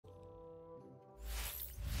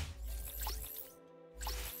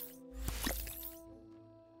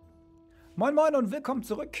Moin Moin und willkommen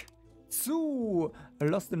zurück zu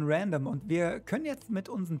Lost in Random. Und wir können jetzt mit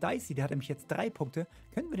unserem Dicey, der hat nämlich jetzt 3 Punkte,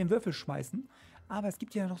 können wir den Würfel schmeißen. Aber es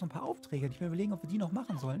gibt ja noch so ein paar Aufträge. Ich will überlegen, ob wir die noch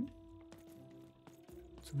machen sollen.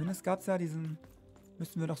 Zumindest gab es ja diesen...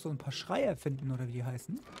 Müssten wir noch so ein paar Schreier finden, oder wie die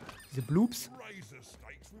heißen. Diese Bloops.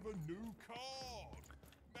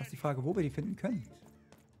 Das ist die Frage, wo wir die finden können.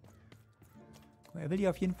 Er will die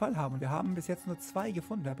auf jeden Fall haben. Und wir haben bis jetzt nur 2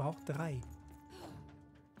 gefunden. Er braucht 3.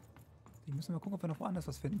 Die müssen wir gucken, ob wir noch woanders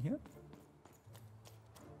was finden hier.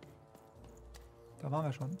 Da waren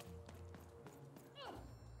wir schon.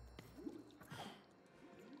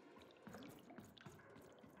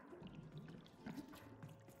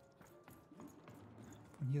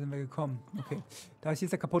 Von hier sind wir gekommen. Okay. Da ist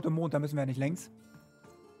jetzt der kaputte Mond, da müssen wir ja nicht längs.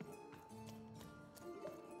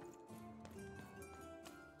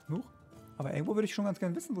 Huch. Aber irgendwo würde ich schon ganz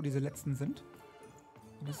gerne wissen, wo diese letzten sind.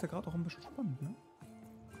 Und das ist ja gerade auch ein bisschen spannend, ne?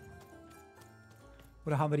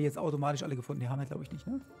 Oder haben wir die jetzt automatisch alle gefunden? Die haben wir, glaube ich, nicht,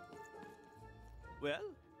 ne? Well,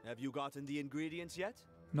 have you gotten the ingredients yet?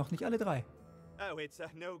 Noch nicht alle 3. Oh, it's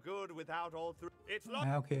no good without all three. It's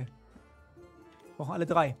Ja, okay. Brauchen alle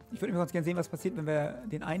 3. Ich würde mir ganz gerne sehen, was passiert, wenn wir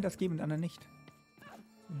den einen das geben und den anderen nicht.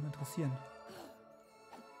 Würde mich mal interessieren.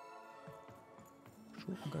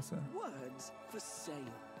 Schurkengasse. Words for sale.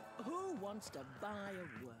 Who wants to buy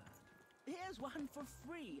a word? Here's one for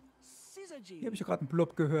free. Hier habe ich gerade einen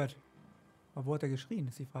Blub gehört. Aber wo hat er geschrien,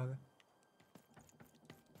 ist die Frage.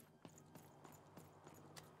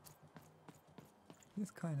 Hier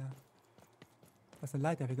ist keiner. Da ist eine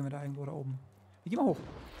Leiter, wie gehen wir da irgendwo da oben? Wir gehen mal hoch.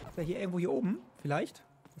 Ist er hier irgendwo hier oben? Vielleicht?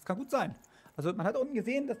 Das kann gut sein. Also man hat unten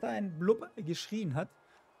gesehen, dass da ein Blub geschrien hat.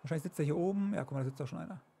 Wahrscheinlich sitzt er hier oben. Ja, guck mal, da sitzt doch schon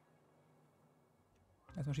einer.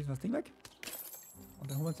 Erstmal schießen wir das Ding weg.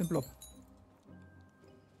 Und dann holen wir uns den Blub.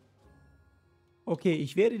 Okay,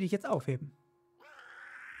 ich werde dich jetzt aufheben.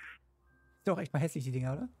 Ist doch echt mal hässlich, die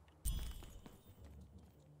Dinger, oder?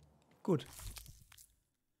 Gut.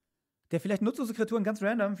 Der vielleicht nutzlose Kreaturen ganz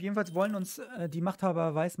random. Jedenfalls wollen uns die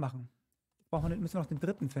Machthaber weiß machen. Müssen wir noch den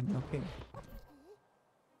dritten finden. Okay.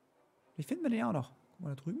 Wie finden wir den ja auch noch? Guck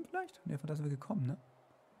mal, da drüben vielleicht? Ne, von da sind wir gekommen, ne?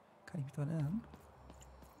 Kann ich mich daran erinnern.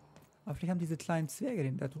 Aber vielleicht haben diese kleinen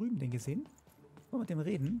Zwerge da drüben den gesehen. Wollen wir mit dem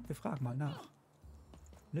reden? Wir fragen mal nach.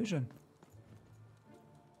 Löschen.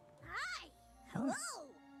 Hello.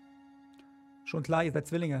 Schon klar, ihr seid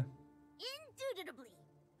Zwillinge. Indubitably,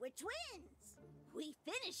 we're twins. We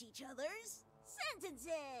finish each other's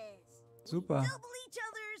sentences. Super. We double each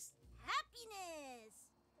other's happiness.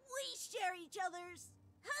 We share each other's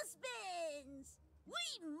husbands.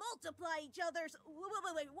 We multiply each other's...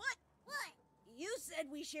 Wait, what? What? You said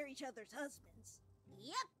we share each other's husbands.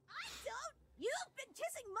 Yep, I don't. You've been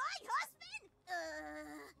kissing my husband?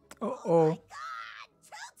 Oh. My God!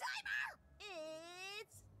 Two-timer!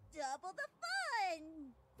 It's double the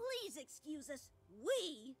fun. Please excuse us.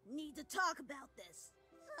 We need to talk about this.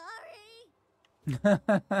 Sorry.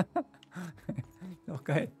 Doch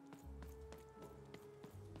geil.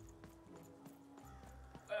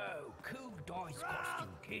 Oh, cool dice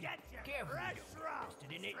costume, kid. Careful,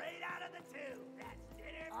 interested in it. Straight out of the tube. That's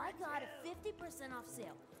dinner. I got a 50% off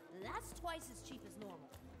sale. That's twice as cheap as normal.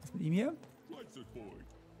 Was ist mit ihm hier?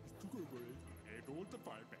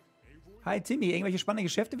 Hi Timmy, irgendwelche spannende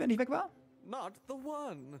Geschäfte, wenn ich weg war? Not the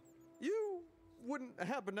one. You wouldn't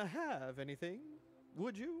happen to have anything,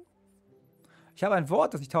 would you? Ich habe ein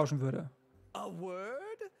Wort, das ich tauschen würde. A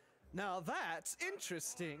word? Now that's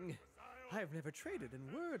interesting. I've never traded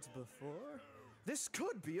in words before. This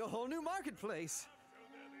could be a whole new marketplace.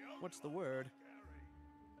 What's the word?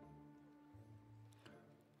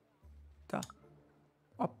 Da.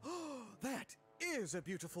 Ob. That is a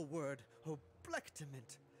beautiful word.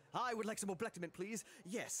 Oblectament. I would like some oblectament, please.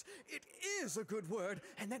 Yes, it is a good word,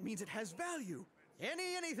 and that means it has value.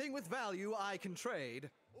 Anything with value I can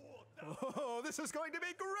trade. Oh, this is going to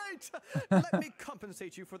be great! Let me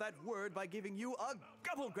compensate you for that word by giving you a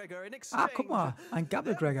Gubblegregor in exchange. Ah, guck mal, ein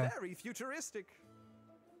Gubblegregor. They're very futuristic.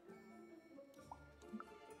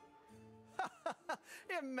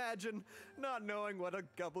 Imagine not knowing what a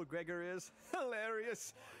Gubblegregor is.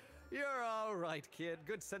 Hilarious. You're all right, kid.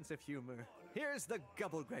 Good sense of humor. Here's the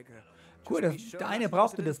Gubblegregor. Cool, der eine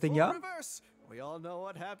brauchte das Ding, ja? We all know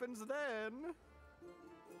what happens then.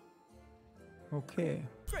 Okay.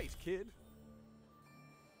 Great, kid.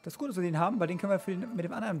 Das ist gut, dass wir den haben, weil den können wir mit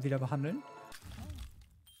dem anderen wieder behandeln.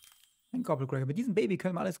 Ein Gobblegregor. Mit diesem Baby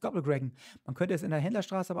können wir alles Gobblegreggen. Man könnte es in der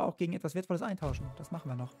Händlerstraße aber auch gegen etwas Wertvolles eintauschen. Das machen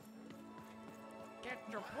wir noch.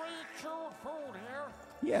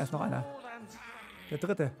 Hier ist noch einer. Der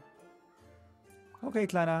dritte. Okay,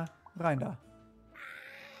 Kleiner. Rein da.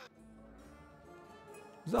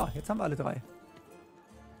 So, jetzt haben wir alle 3.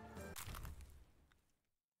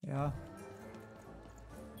 Ja.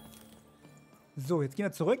 So, jetzt gehen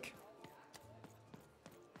wir zurück.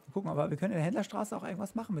 Gucken, aber wir können in der Händlerstraße auch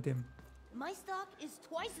irgendwas machen mit dem. My stock is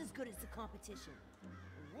twice as good as the competition.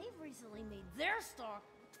 They've recently made their stock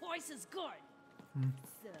twice as good.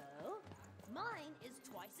 So, mine is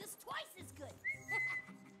twice as good.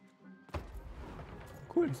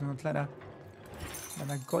 Cool, das ist nur ein kleiner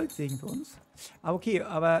Goldsegen für uns. Aber okay,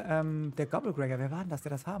 aber der Gobblegregger, wer war denn das, der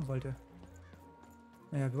das haben wollte?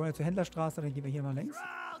 Naja, wir wollen ja zur Händlerstraße, dann gehen wir hier mal längs.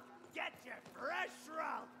 Get your fresh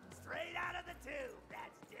roll straight out of the tube.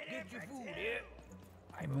 That's dinner for two.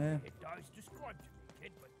 I don't Nee. think it does describe to me,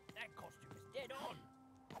 kid, but that costume is dead on.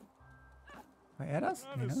 War er das?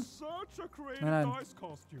 Nee, ne? Such a creative Nein. dice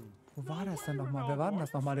costume. Wo war das denn nochmal? Wer war denn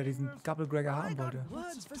das nochmal, der diesen Gobblegregger haben wollte?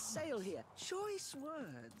 Words for sale here. Choice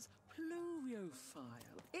words.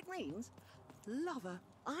 Pluviophile. It means, lover,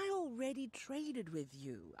 I already traded with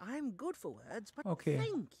you. I'm good for words, but Okay.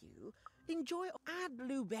 thank you. Enjoy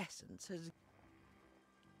adlubescence has...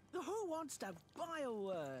 Who wants to buy a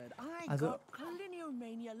word? I Also, got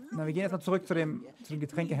Cliniomania. na, wir gehen jetzt mal zurück zu dem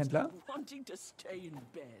Getränkehändler. Wanting to stay in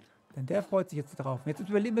bed. Denn der freut sich jetzt darauf. Jetzt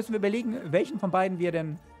müssen wir überlegen, welchen von beiden wir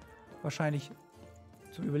denn wahrscheinlich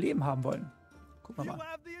zum Überleben haben wollen. Gucken wir You mal.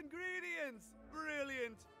 have the ingredients!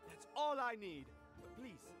 Brilliant! That's all I need. But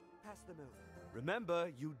please, pass them over. Remember,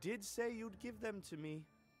 you did say you'd give them to me.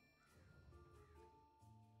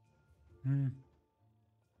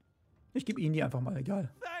 Ich gebe Ihnen die einfach mal, egal.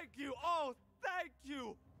 Thank you! Oh, thank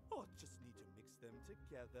you! Oh, just need to mix them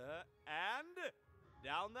together and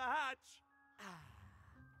down the hatch.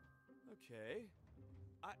 Okay.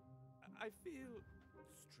 I feel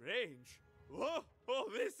strange. Oh,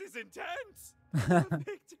 this is intense.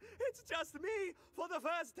 It's just me for the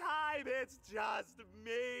first time. It's just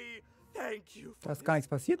me. Thank you. Da ist gar nichts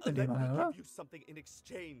passiert mit Let dem me anderen, oder? give you something in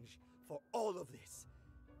exchange for all of this.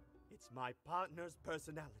 It's my partner's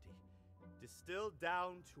personality, distilled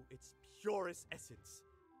down to its purest essence.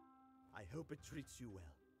 I hope it treats you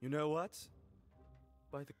well. You know what?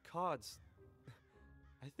 By the cards,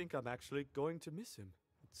 I think I'm actually going to miss him.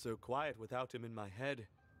 It's so quiet without him in my head.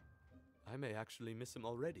 I may actually miss him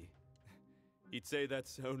already. He'd say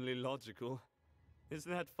that's only logical.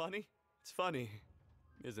 Isn't that funny? It's funny,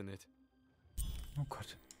 isn't it? Oh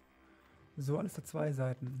Gott. So, alles hat 2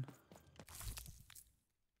 Seiten.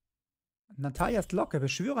 Natalias Glocke.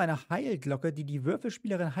 Beschwöre eine Heilglocke, die die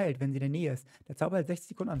Würfelspielerin heilt, wenn sie in der Nähe ist. Der Zauber hält 60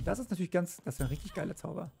 Sekunden an. Das ist natürlich das ist ein richtig geiler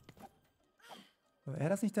Zauber. Aber er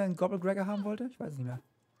das nicht deinen Gobblegregger haben wollte? Ich weiß es nicht mehr.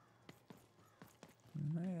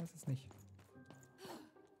 Nee, das ist nicht.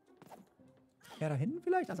 Ja, da hinten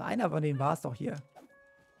vielleicht? Also einer von denen war es doch hier.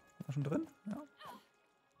 War schon drin? Ja.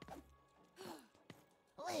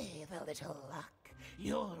 With a little luck,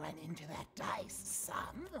 you'll run into that dice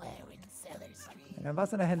somewhere in Cellar Street. Ja, dann war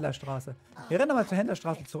es in der Händlerstraße. Wir rennen mal zur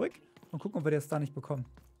Händlerstraße zurück und gucken, ob wir das da nicht bekommen.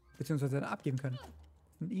 Beziehungsweise dann abgeben können.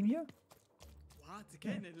 Mit ihm hier?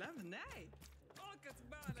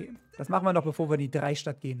 Okay, das machen wir noch, bevor wir in die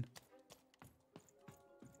Dreistadt gehen.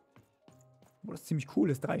 Wo das ziemlich cool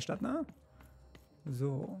ist, Dreistadt, ne?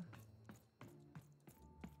 So.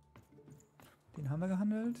 Den haben wir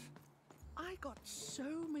gehandelt. I got so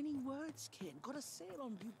many words, kid. Got a sale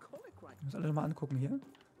on bucolic right. Ich muss alle nochmal angucken hier.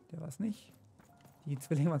 Der war es nicht. Die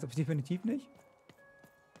Zwillinge waren es definitiv nicht.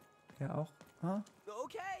 Der auch. Ah,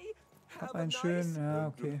 Okay. hab einen schönen. Ja,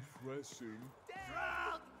 okay.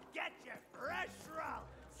 Get your fresh roll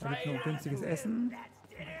Da gibt es noch günstiges Essen. That's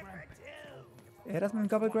dinner for two. Er das mit dem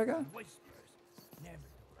Gobblegregger? Whispers. Never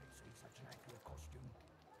did I see such an accurate costume.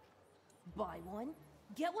 Buy one,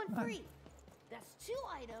 get one free. That's 2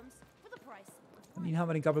 items for the price of Von ihnen haben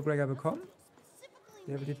wir den Gobblegregger bekommen. specifically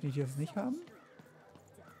Der wird definitiv das nicht haben.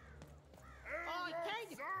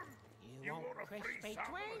 You want crispy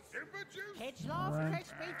twigs? Kids love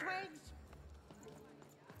crispy twigs.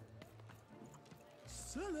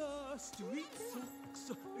 Cellar Street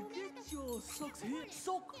socks. Get your socks here.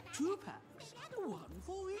 Sock 2 packs. One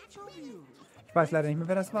for each of you. Ich weiß leider nicht mehr,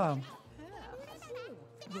 wer das war.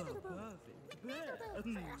 The perfect pair.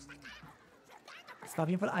 Es war auf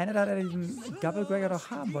jeden Fall einer da, der diesen Gobblegregger doch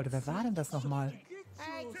haben wollte. Wer war denn das nochmal?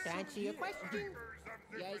 I to answer your question.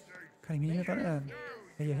 Yes. Kann ich mich nicht mehr dran erinnern.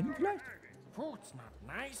 Wer hier hinten vielleicht? Food's not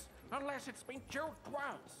nice unless it's been chewed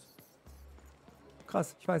twice.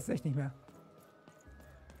 Krass, ich weiß es echt nicht mehr.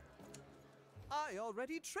 I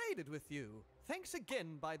already traded with you. Thanks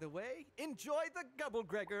again, by the way. Enjoy the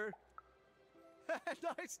Gobblegregger. And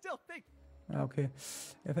I still think... Ja, okay.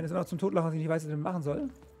 Er findet es immer noch zum Totlachen, dass ich nicht weiß, was ich damit machen soll.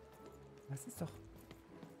 Das ist doch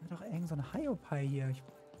irgend so eine Hiopai hier. Ich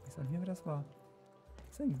weiß auch nicht mehr, wer das war.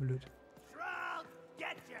 Was ist irgendwie blöd. Shroud,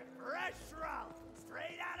 get your fresh shroud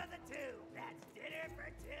straight out of the tube. That's dinner for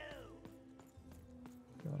two.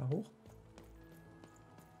 Gehen wir da hoch.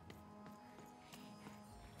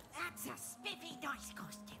 That's a spiffy nice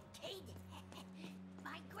costume, kid.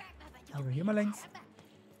 My grandmother Gehen told wir me hier mal längs.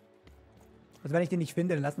 Also wenn ich den nicht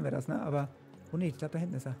finde, dann lassen wir das, ne? Aber... Oh ne, ich glaube, da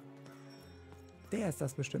hinten ist er. Der ist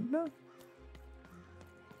das bestimmt, ne?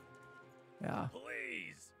 Ja.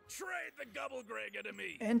 Please, trade the Gubblegregger to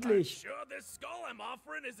me. Endlich. I'm sure this skull I'm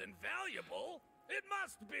offering is invaluable. It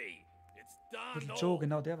must be. It's darned Little Joe, old.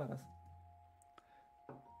 genau, der war das.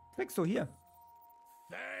 Kriegst du hier.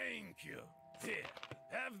 Thank you. Here,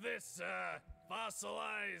 have this,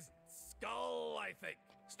 fossilized skull, I think.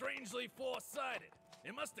 Strangely four-sided.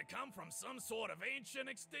 It must have come from some sort of ancient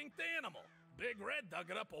extinct animal. Big Red dug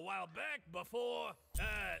it up a while back before,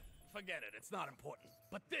 forget it, it's not important.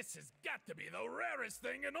 But this has got to be the rarest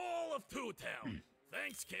thing in all of Two Town.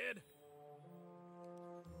 Thanks, kid.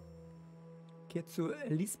 Geht zu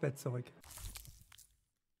Lisbeth zurück.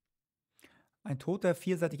 Ein toter,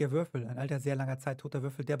 vierseitiger Würfel. Ein alter, sehr langer Zeit toter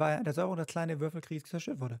Würfel, der bei der Säuberung des kleinen Würfelkriegs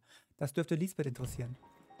zerstört wurde. Das dürfte Lisbeth interessieren.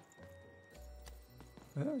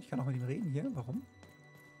 Ja, ich kann auch mit ihm reden hier. Warum?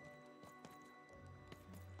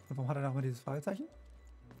 Und warum hat er da auch mal dieses Fragezeichen?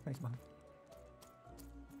 Kann ich's machen.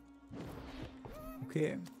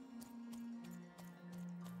 Okay.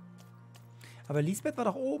 Aber Lisbeth war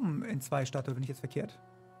doch oben in 2 Stadt, oder bin ich jetzt verkehrt?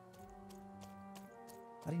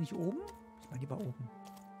 War die nicht oben? Ich meine, die war oben.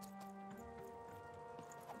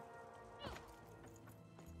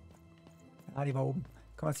 Ja, die war oben.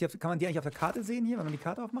 Kann man die eigentlich auf der Karte sehen hier, wenn man die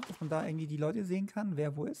Karte aufmacht, dass man da irgendwie die Leute sehen kann,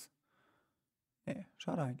 wer wo ist? Nee,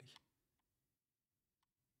 schade eigentlich.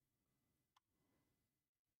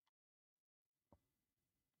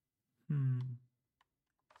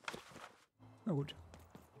 Na gut.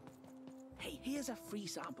 Hey, here's a free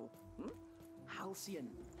sample.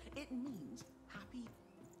 Halcyon. It means happy.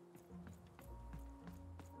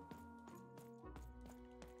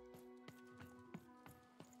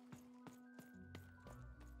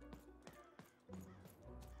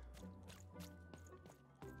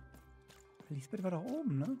 Lisbeth war doch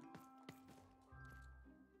oben, ne?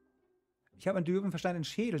 Ich habe einen dürren verstandenen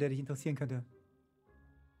Schädel, der dich interessieren könnte.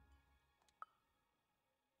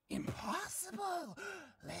 Impossible!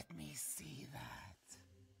 Let me see that.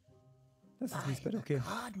 Das ist Lisbeth, okay.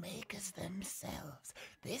 Card makers themselves.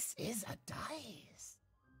 This is a dice.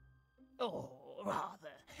 Or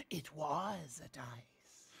rather, it was a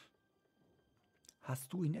dice.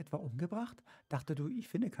 Hast du ihn etwa umgebracht? Dachte du, ich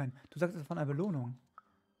finde keinen. Du sagst es von einer Belohnung.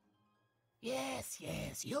 Yes,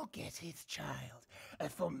 yes, you'll get it, child. A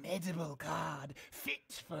formidable card,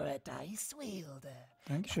 fit for a dice wielder.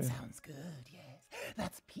 Dankeschön. That sounds good, yes.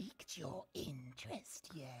 That's piqued your interest,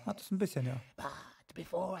 yes. Hat es ein bisschen, ja. But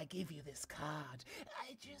before I give you this card,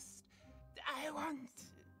 I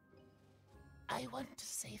want to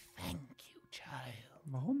say thank you, child.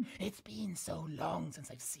 Warum? It's been so long since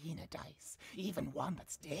I've seen a dice, even one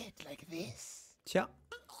that's dead like this. Tja.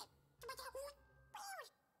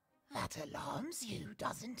 That alarms you,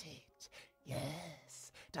 doesn't it?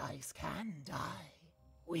 Yes, dice can die.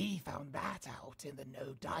 We found that out in the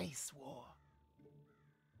No Dice War.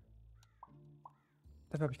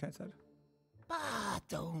 Dafür habe ich keine Zeit. But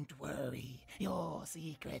don't worry, your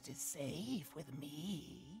secret is safe with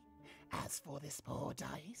me. As for this poor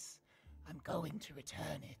dice, I'm going to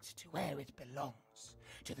return it to where it belongs,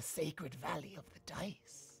 to the sacred valley of the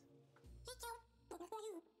dice.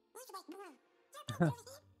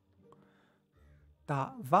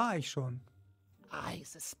 Da war ich schon. I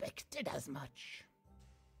suspected as much.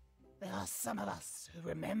 There are some of us who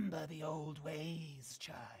remember the old ways,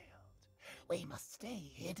 child. We must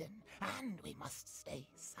stay hidden, and we must stay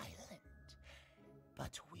silent.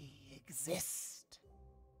 But we exist.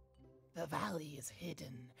 The valley is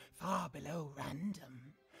hidden, far below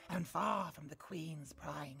Random, and far from the Queen's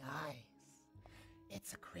prying eyes.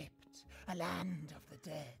 It's a crypt, a land of the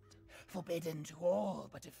dead, forbidden to all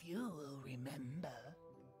but a few will remember.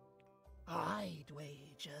 I'd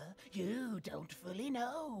wager you don't fully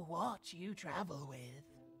know what you travel with.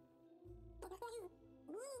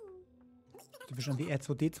 Du bist schon wie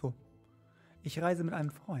R2D2. Ich reise mit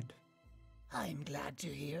einem Freund. I'm glad to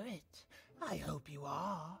hear it. I hope you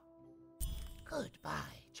are.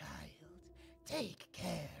 Goodbye, child. Take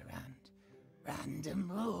care and random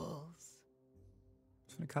rules.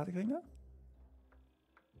 Was für eine Karte kriegen wir?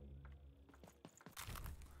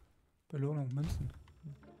 Belohnung, Münzen.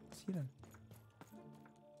 Was ist hier denn?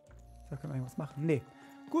 Da können wir irgendwas machen. Nee.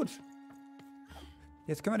 Gut.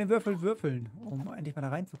 Jetzt können wir den Würfel würfeln, um endlich mal da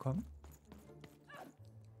reinzukommen.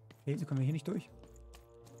 Nee, so kommen wir hier nicht durch.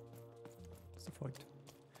 verrückt.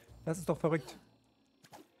 Das ist doch verrückt.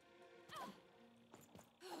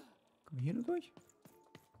 Kommen wir hier nur durch?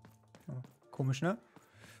 Oh, komisch, ne?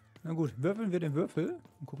 Na gut, würfeln wir den Würfel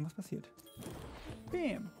und gucken, was passiert.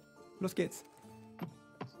 Bam. Los geht's.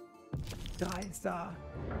 3 ist da.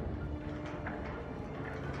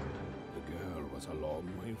 The girl was a long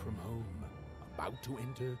way from home, about to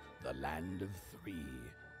enter the land of three.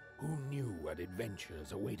 Who knew what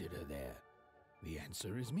adventures awaited her there? The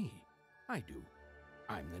answer is me. I do.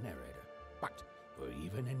 I'm the narrator. But for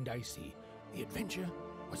even and Dicey, the adventure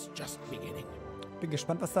was just beginning. Bin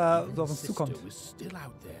gespannt, was da so auf uns zukommt. Was still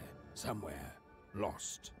out there, somewhere,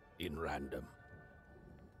 lost in Random.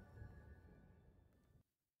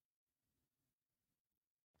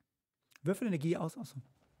 Würfel Energie aus. Achso.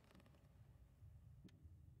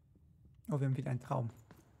 Oh, wir haben wieder einen Traum.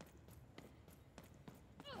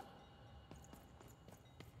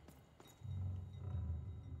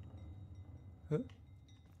 Hä?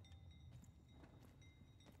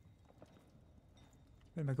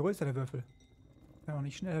 Ich werde mal größer, der Würfel. Ich kann auch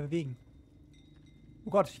nicht schneller bewegen.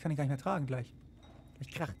 Oh Gott, ich kann ihn gar nicht mehr tragen gleich.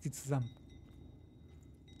 Gleich kracht sie zusammen.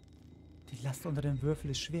 Die Last unter dem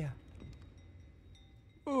Würfel ist schwer.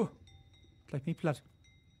 Oh, gleich bin ich platt.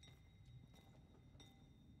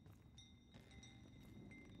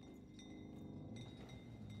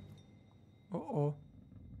 Oh oh.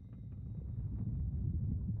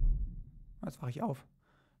 Jetzt wache ich auf.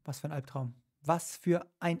 Was für ein Albtraum. Was für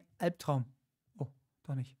ein Albtraum. Oh,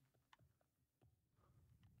 doch nicht.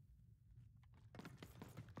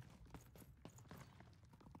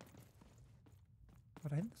 Aber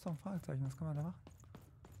da hinten ist doch ein Fragezeichen. Was kann man da machen?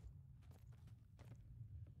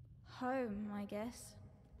 Home, I guess.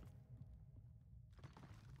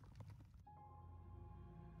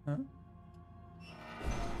 Hm?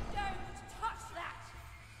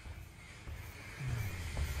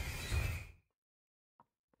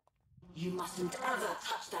 You mustn't ever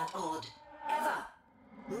touch that odd. Ever.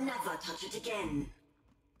 Never touch it again.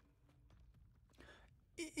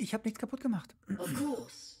 Ich habe nichts kaputt gemacht. Of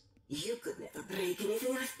course. You could never break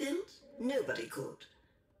anything I've built. Nobody could.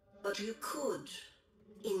 But you could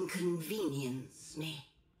inconvenience me.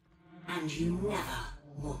 And you never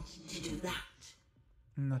want to do that.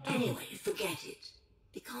 Natürlich. Anyway, forget it.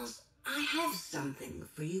 Because I have something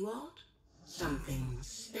for you, Odd. Something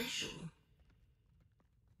special.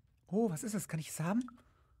 Oh, was ist das? Kann ich es haben?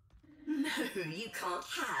 No, you can't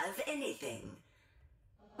have anything.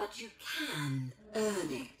 But you can earn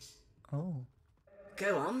it. Oh.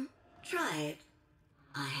 Go on, try it.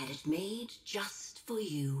 I had it made just for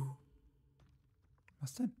you.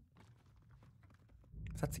 Was denn?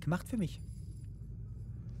 Was hat sie gemacht für mich?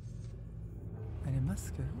 Eine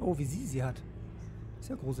Maske. Oh, wie sie hat. Ist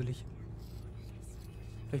ja gruselig.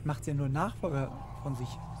 Vielleicht macht sie ja nur Nachfolger von sich.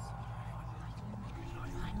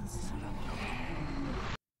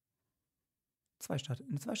 Zweistadt.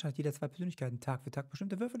 In Zweistadt hat jeder 2 Persönlichkeiten. Tag für Tag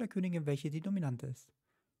bestimmte Würfel der Königin, welche die dominante ist.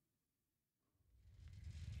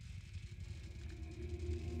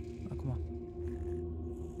 Ah, guck mal.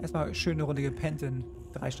 Erstmal schöne Runde gepennt in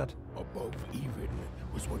Dreistadt. Above even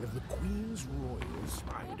was one of the Queen's royal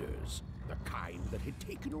spiders, the kind that had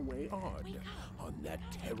taken away Odd on that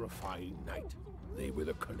terrifying night. They were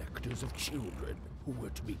the collectors of children who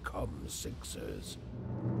were to become Sixers.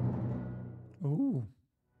 Oh.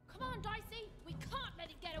 Come on, Dicey! We can't let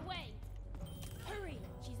it get away! Hurry!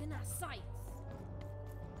 She's in our sights!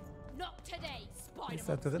 Not today, Spider! Ist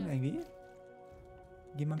da drin irgendwie?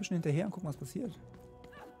 Gehen wir ein bisschen hinterher und gucken, was passiert.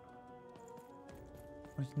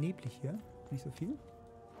 Nicht neblig hier. Nicht so viel.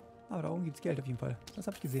 Aber da oben gibt es Geld auf jeden Fall. Das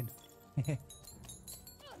habe ich gesehen.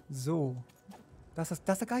 So. Das ist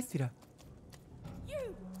der Geist wieder.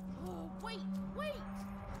 Oh, wait, wait!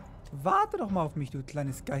 Warte doch mal auf mich, du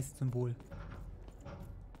kleines Geistsymbol.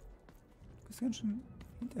 Du bist ganz schön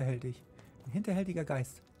hinterhältig. Ein hinterhältiger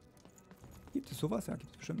Geist. Gibt es sowas? Ja,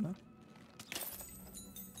 gibt es bestimmt, ne?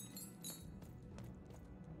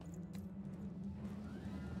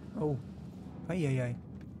 Oh. Eieiei.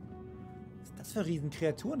 Was ist das für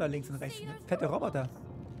Riesenkreaturen da links und rechts? Ne? Fette Roboter.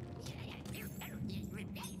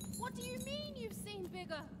 What do you mean you've seen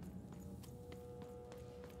bigger?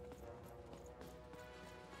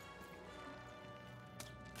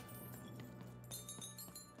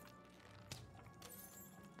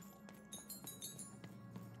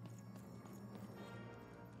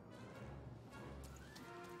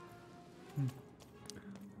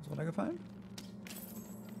 Ist runtergefallen?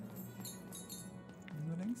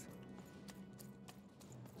 Nur links.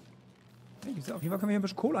 Hey, auf jeden Fall können wir hier ein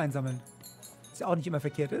bisschen Kohle einsammeln. Was ja auch nicht immer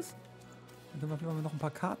verkehrt ist. Dann können wir auf jeden Fall noch ein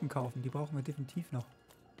paar Karten kaufen. Die brauchen wir definitiv noch.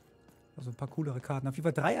 Also ein paar coolere Karten. Auf jeden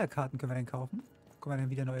Fall Dreierkarten können wir dann kaufen. Kommen wir dann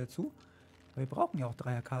wieder neu dazu. Aber wir brauchen ja auch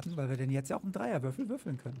Dreierkarten, weil wir denn jetzt ja auch einen Dreierwürfel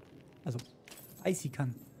würfeln können. Also Dicey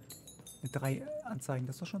kann mit 3 anzeigen.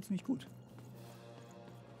 Das ist doch schon ziemlich gut.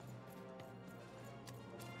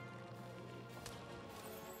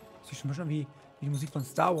 Sieht schon mal schon wie die Musik von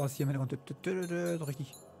Star Wars hier im Hintergrund. So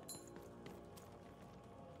richtig.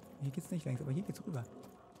 Hier geht's nicht längs, aber hier geht's rüber.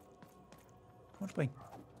 Und springen.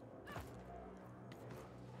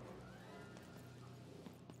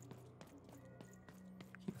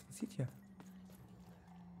 Okay, was passiert hier?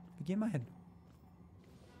 Wir gehen mal hin.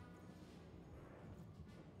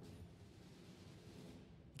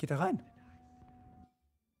 Geht da rein?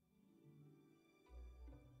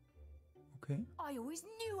 Okay. I always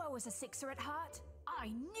knew I was a sixer at heart. I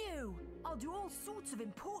knew. I'll do all sorts of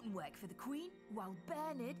important work for the Queen while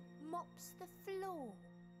Bernard mops the floor.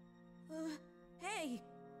 Hey,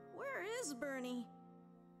 where is Bernie?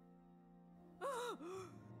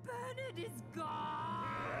 Bernard is gone!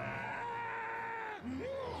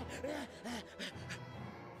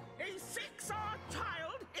 A sixer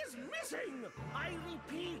child is missing! I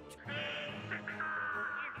repeat, a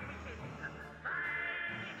sixer is missing. I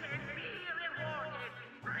can be rewarded.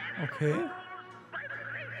 Okay. By the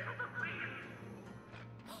grace of the Queen.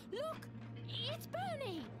 Look! It's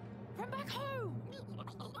Bernie! From back home!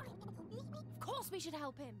 Of course we should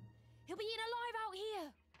help him. He'll be eaten alive out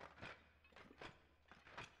here.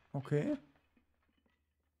 Okay.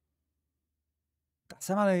 Das ist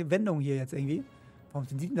ja mal eine Wendung hier jetzt irgendwie. Warum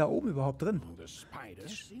sind die denn da oben überhaupt drin? The spider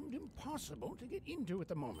seemed impossible to get into at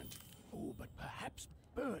the moment. Oh, but perhaps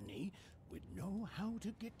Bernie would know how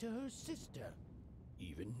to get to her sister.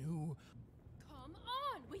 Even knew... Come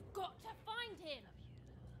on! We've got to find him!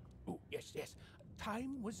 Oh, yes, yes.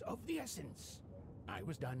 Time was of the essence. I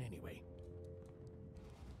was done anyway.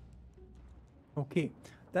 Okay,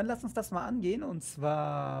 dann lass uns das mal angehen und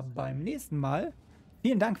zwar beim nächsten Mal.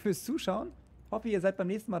 Vielen Dank fürs Zuschauen. Hoffe, ihr seid beim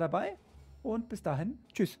nächsten Mal dabei und bis dahin,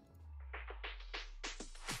 tschüss.